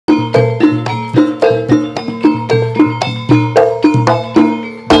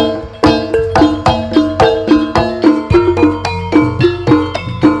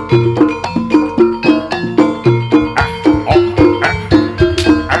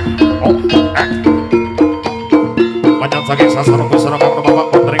Panjang saking sasana busana kang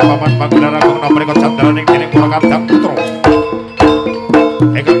bapak putri paman paglara kang namreka candalaning dening para kadang putra.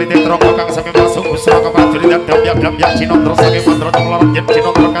 Ingkang dititra kakang sami masuk busana kang prajurit damyak cinandra saking mandra kelaran yen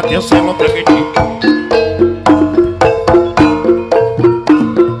cinandra kadya sela bregedi.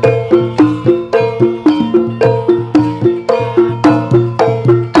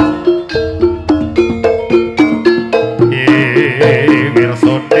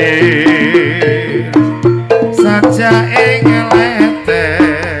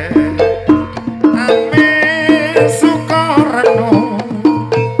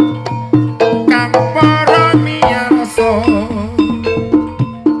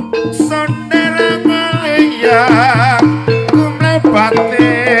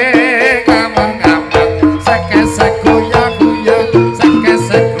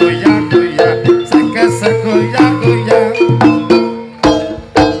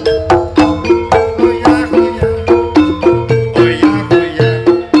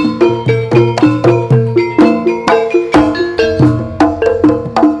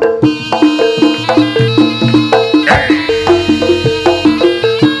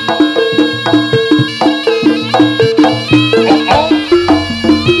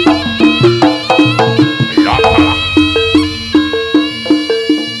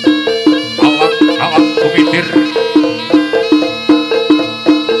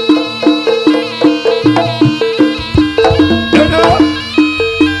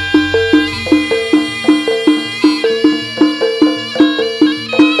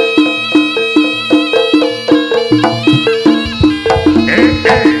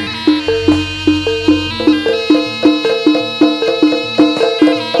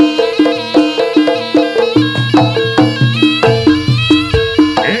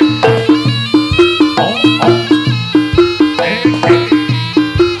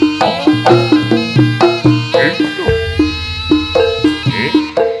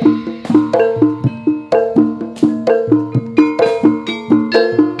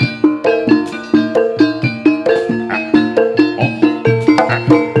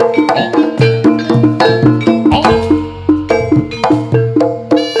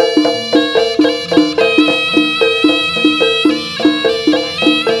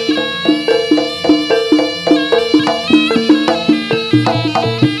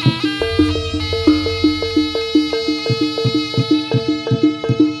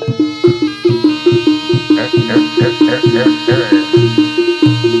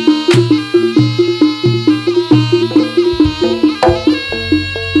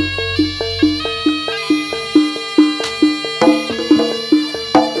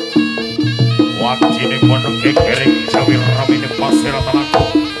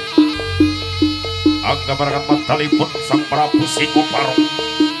 Gambarkan matalipun sang Prabu Singo Barong.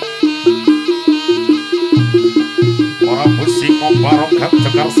 Prabu Singo Barong kang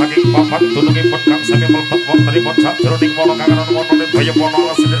cekar saking papan dunungipun kang sami mlebet wontenipun sajroning wana kang aran wanane baya wana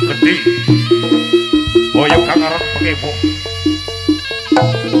alas gedhe. Baya kang aran pengepo.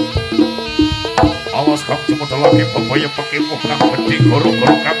 Awas kang cemudhelake bebaya pengepo kang gedhe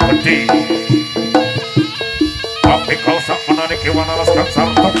goro-goro kang gedhe. Apikal sakmenane kewan alas kang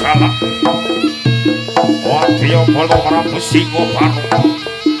sarta kalah. Wadya bala Prabu Singo Barong.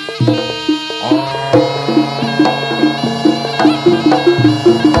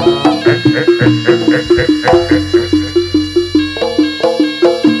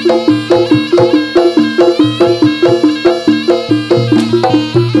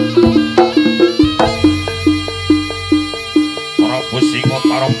 Prabu Singo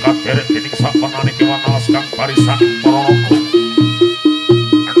Barong kadherek dening sakmenane kewan alas kang barisan para naga.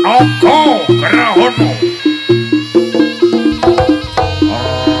 Naga Grahana.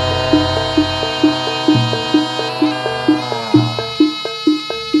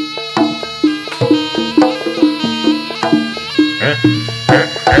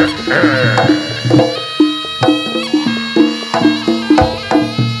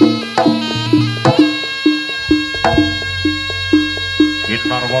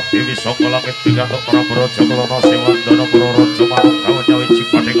 Dewi saka langit pikantuk Prabu Raja Kelana Sewandana para raja manuk gawe nyawi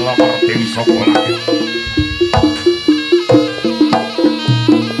cipaning lamar Dewi saka langit.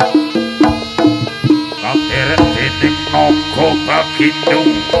 Kadherek dening naga Bagindo.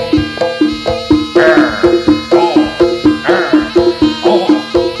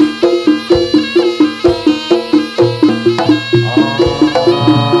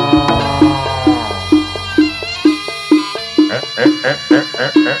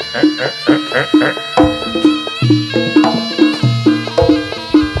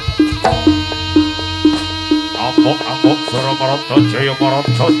 Jaya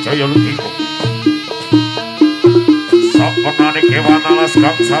Marata Jaya Lebih. sok penani kewan alas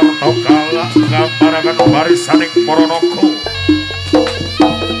kang sarto kala ngambarakan barisaning moronoko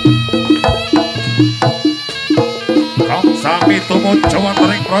kang sami tumuju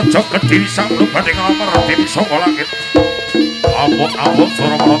wonten praja Kediri sang lubading lamar dewi saka langit ambok-ambok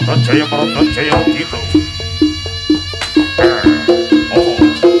swara marata jaya gitu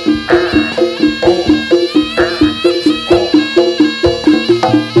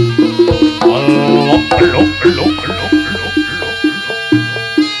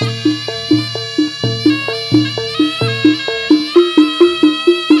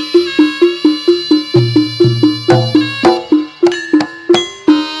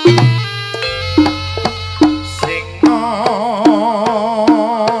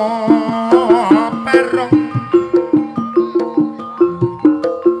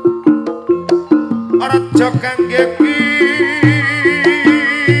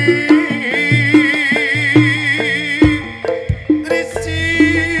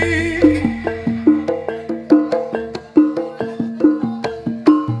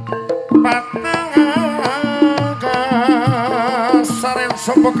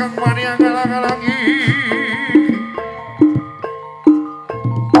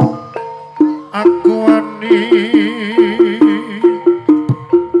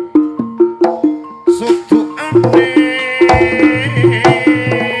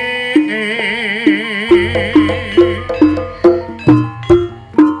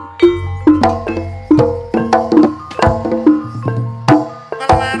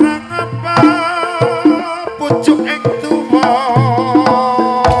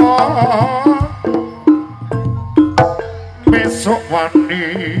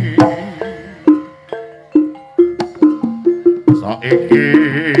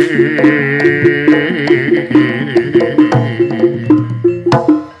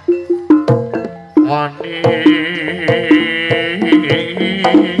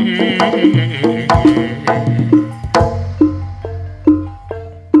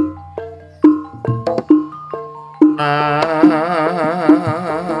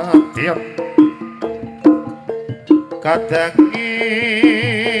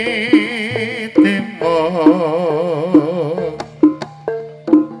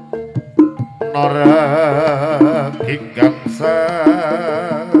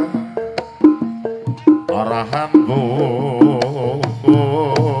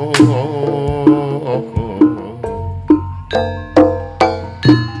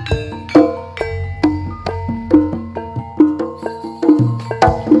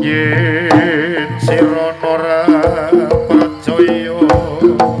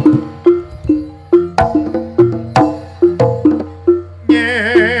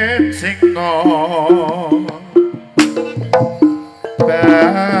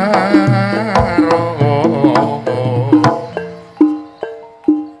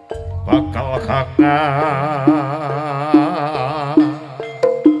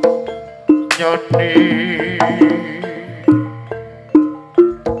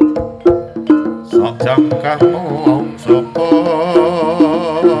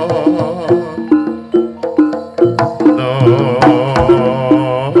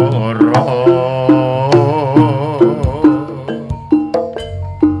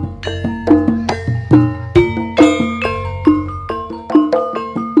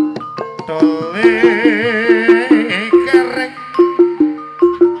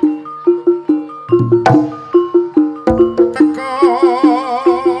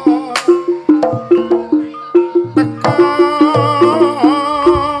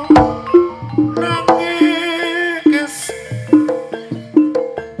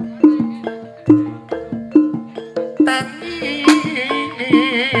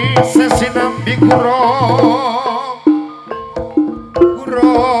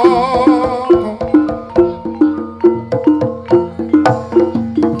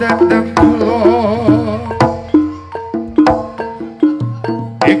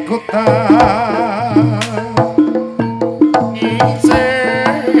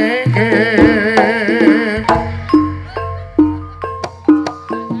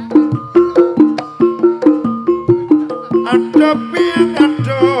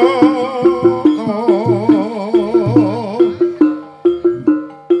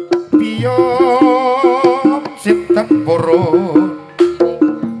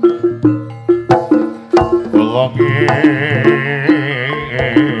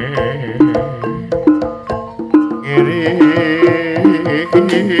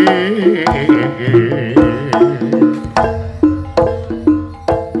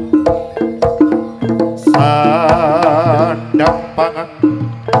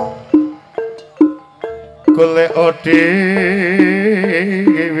golek dhewe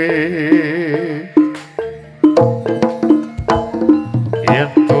yen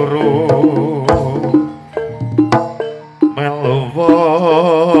turu meluwo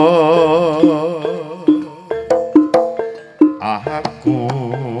aku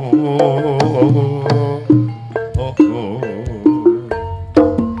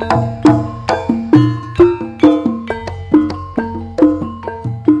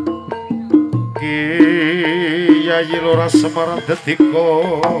Kiai Lora Semarang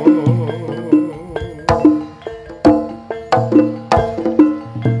Detiko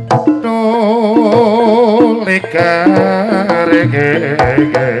dole karege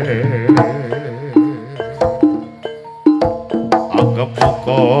anggap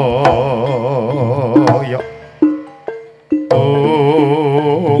koyo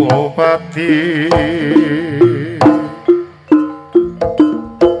pati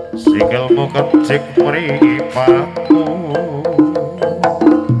sikilmu kecik mripatmu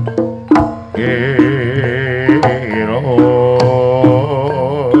kira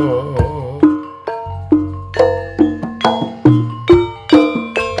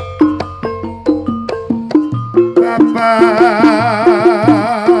bapak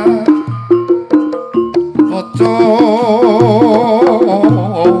foto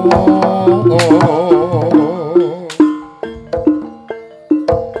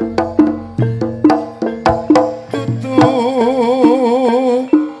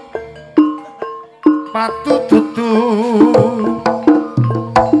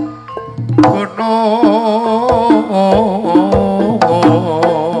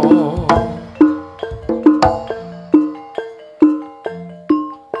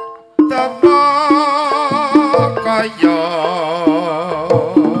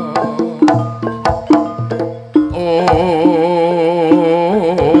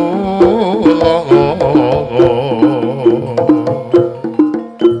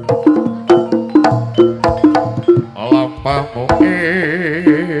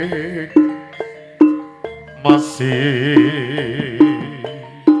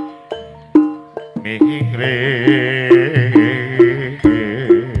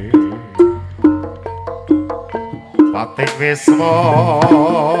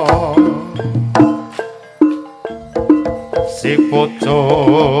si pocong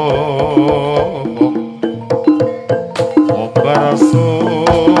obarasu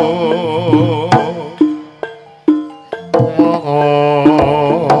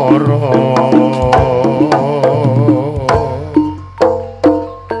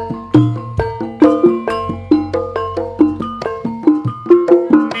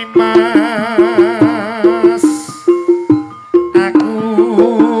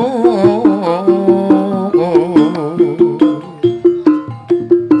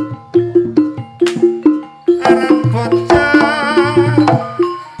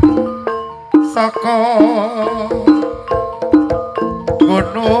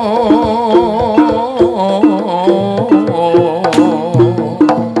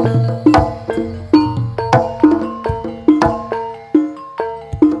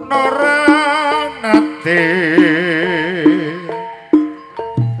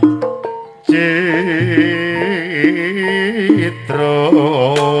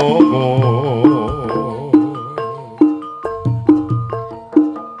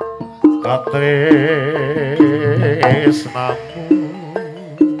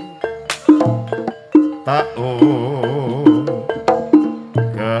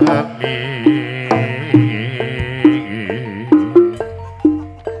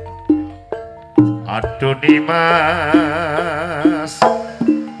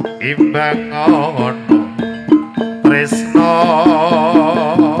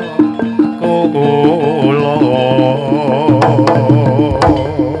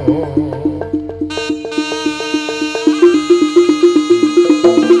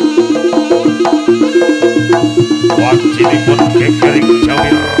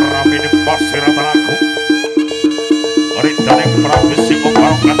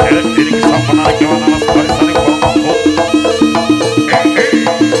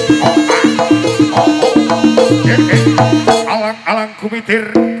Alang-alang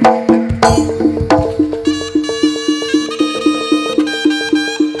Kumitir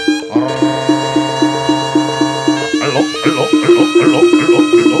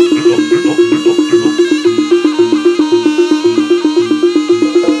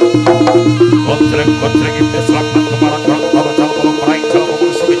Kontreng itu selamat kemarin orang tua calon tolong meraih calon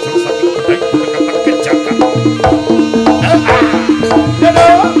pengurus bicara saking pedang pendekatan kejakan.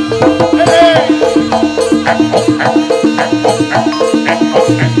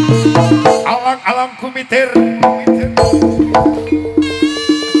 Alang-alang Alang-alang kumitir.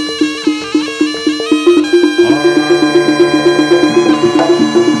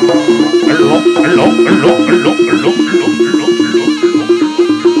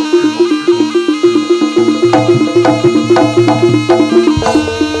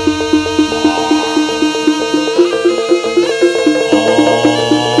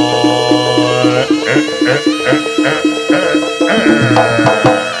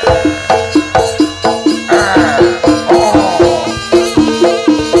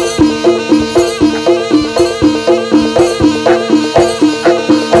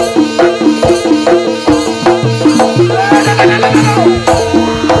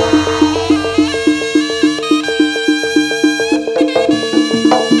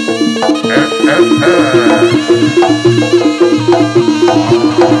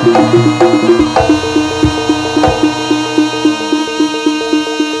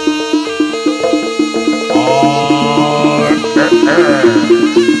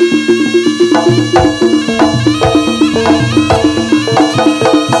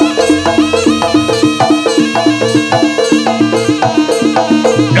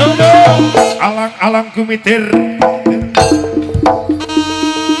 Alang-alang kumitir.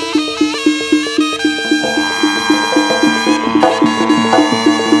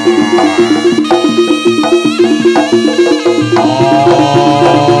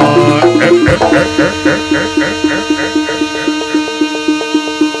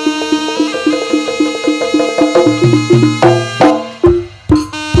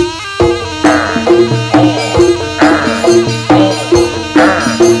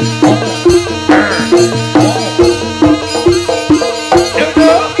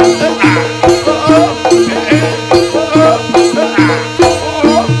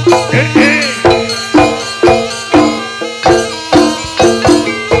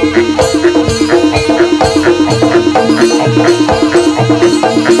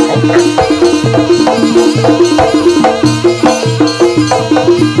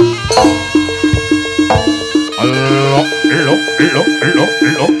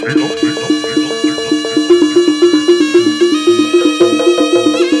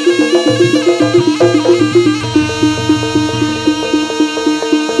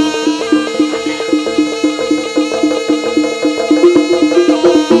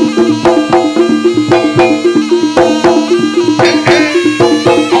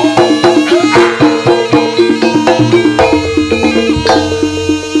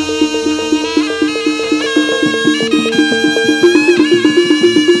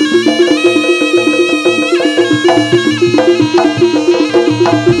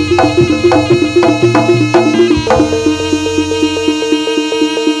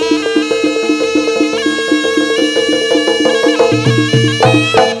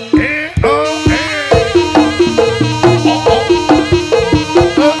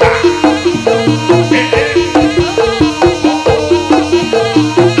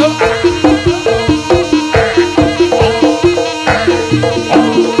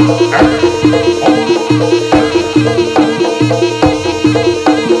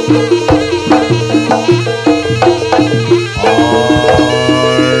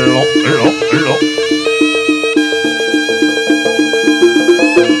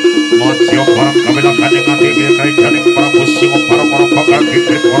 Singo Barong Alang-Alang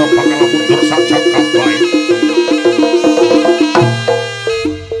Kumitir orang bakal mundur saja kabai.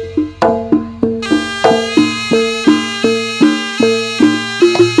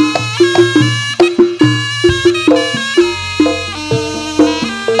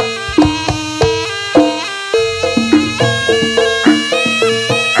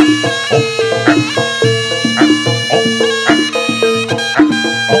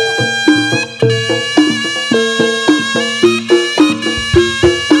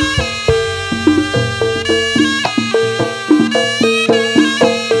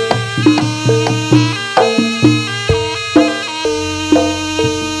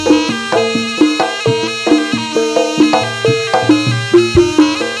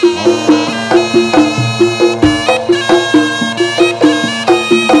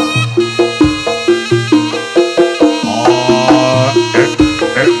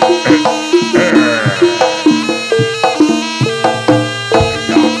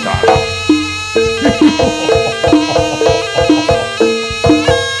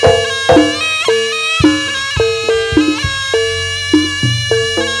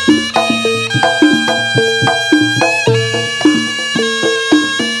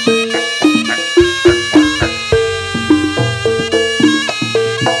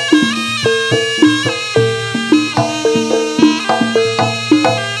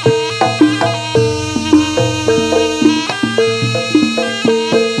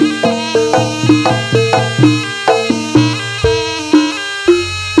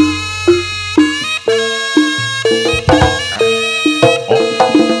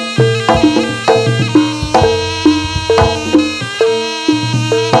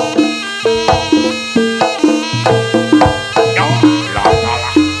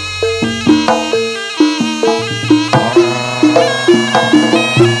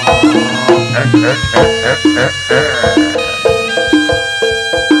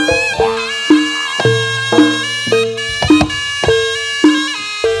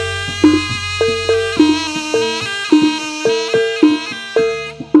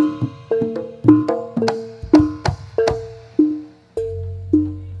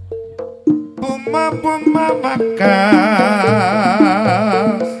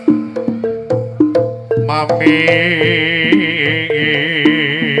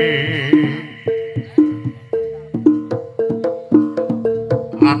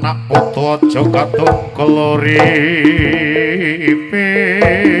 Anak putu aja katungkel uripe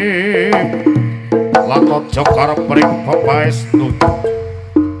lan aja karep ring pepaesnu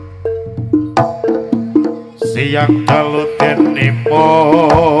siang dalu denimo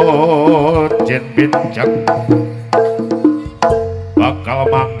jen bincang bakal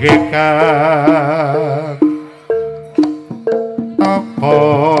manggikan apa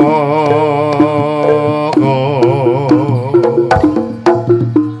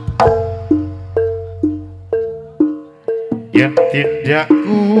yen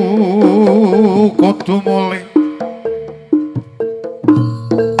tindakku kudu mulih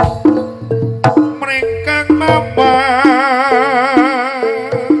mringkang napa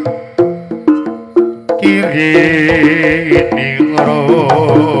kiri ningro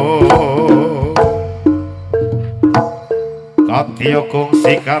katya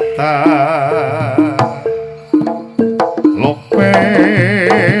kongsi kata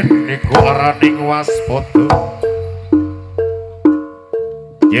lopen niku araning waspada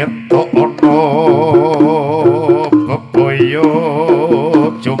yen to ana bebaya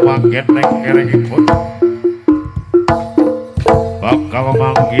cumangken ning kiringipun bakal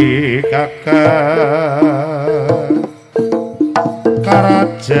manggi kakak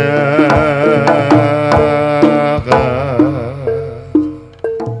karajaga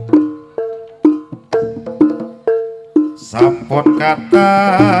sampun kata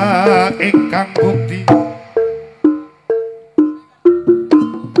ingkang bukti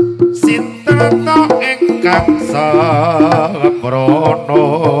sinten ingkang sabrono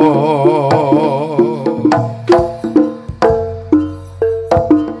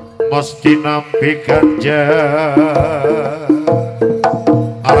mesti nampi ganjar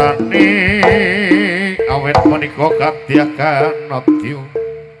arane awet menika kadyakan natya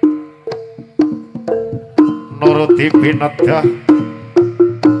nuruti pinedah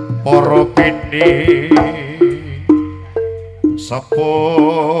para bini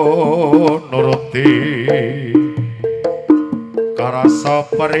sampun nuruti karasa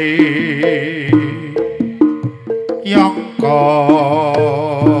peri yangka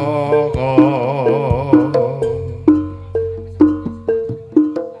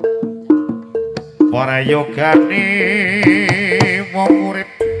para yogane wong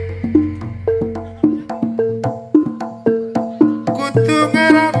urip kudu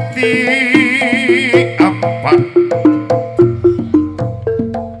ngerti apa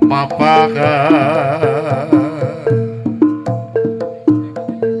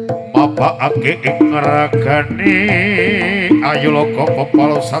mapakake ing ragane ayo loka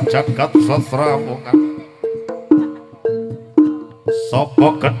pepalosan jagat sasramungan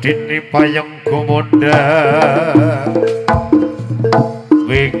sapa kedini payeng gumunda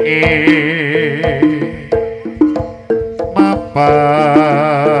wingi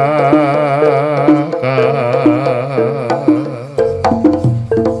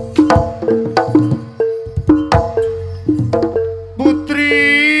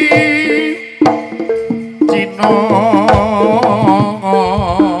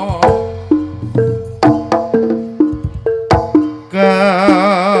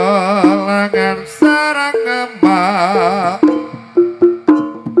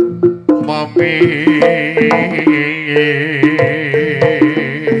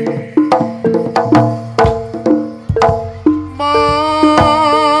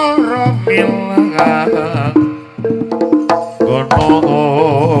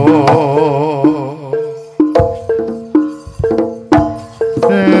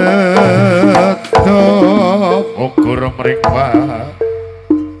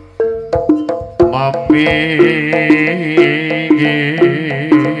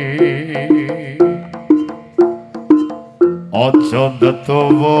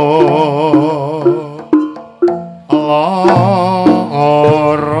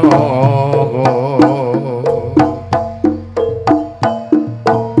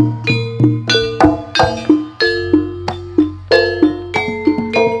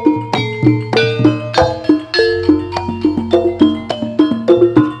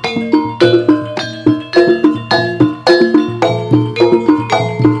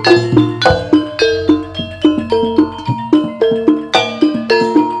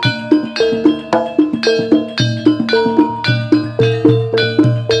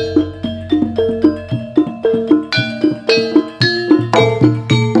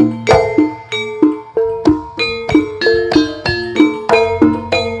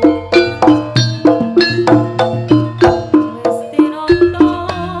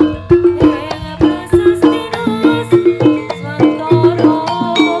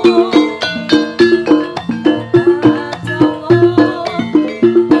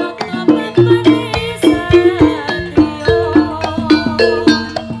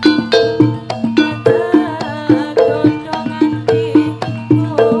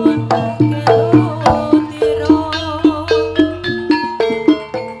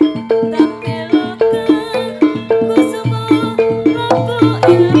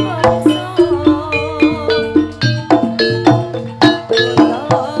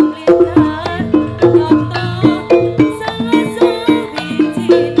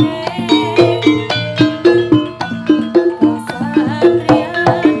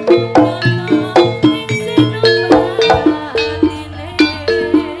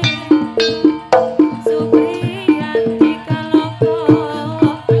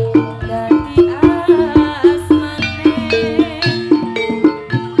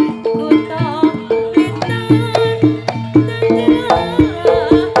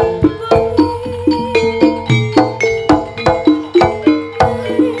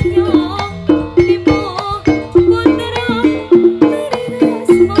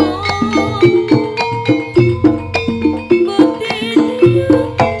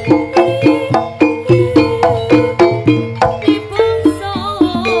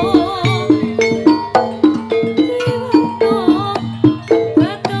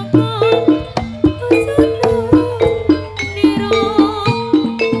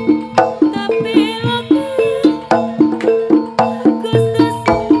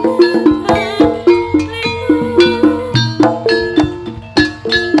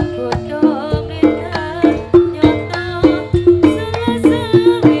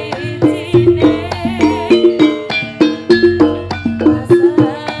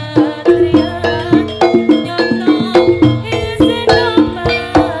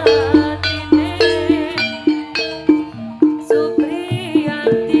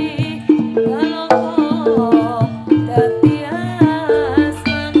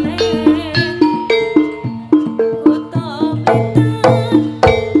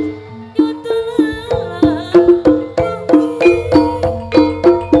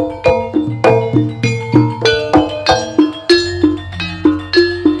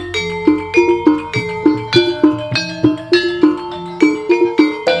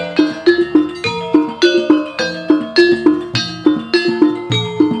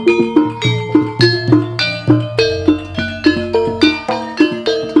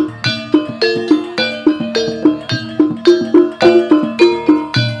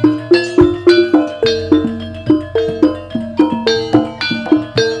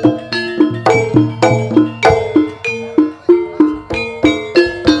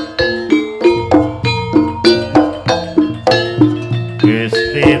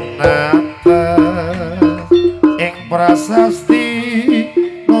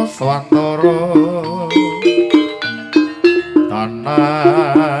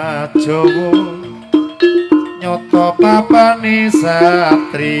papane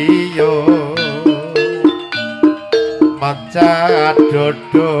satriya maca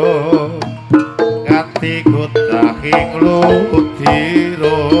dodo nganti kutahing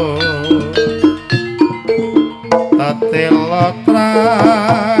ludira tatelotra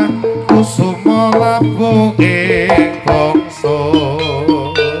kusuma labuh ing bangsa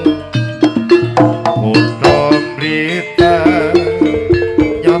kutha Blitar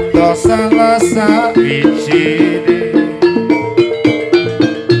nyata salah sawijine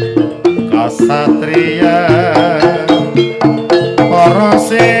kasatria para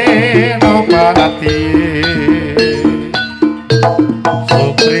senopati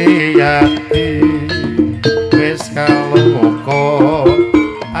Supriyati wis kaloka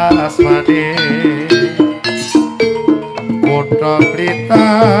asmane kutha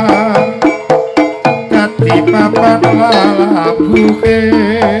Blitar dadi papan labuhe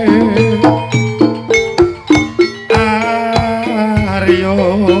Aryo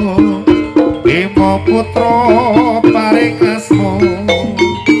Bima putra paring asma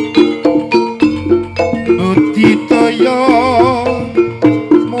Budidaya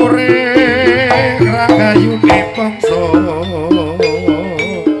murih ragayune bangsa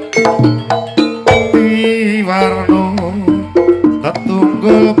Diwarna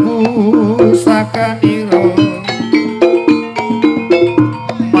tetunggal pusakanira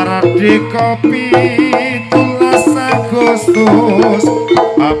Mardika 17 Agustus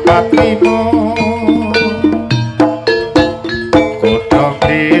 45 Kutha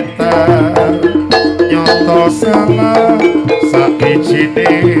Blitar nyata salah sawijine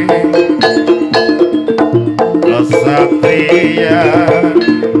kesatria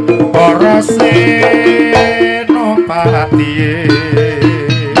para senopati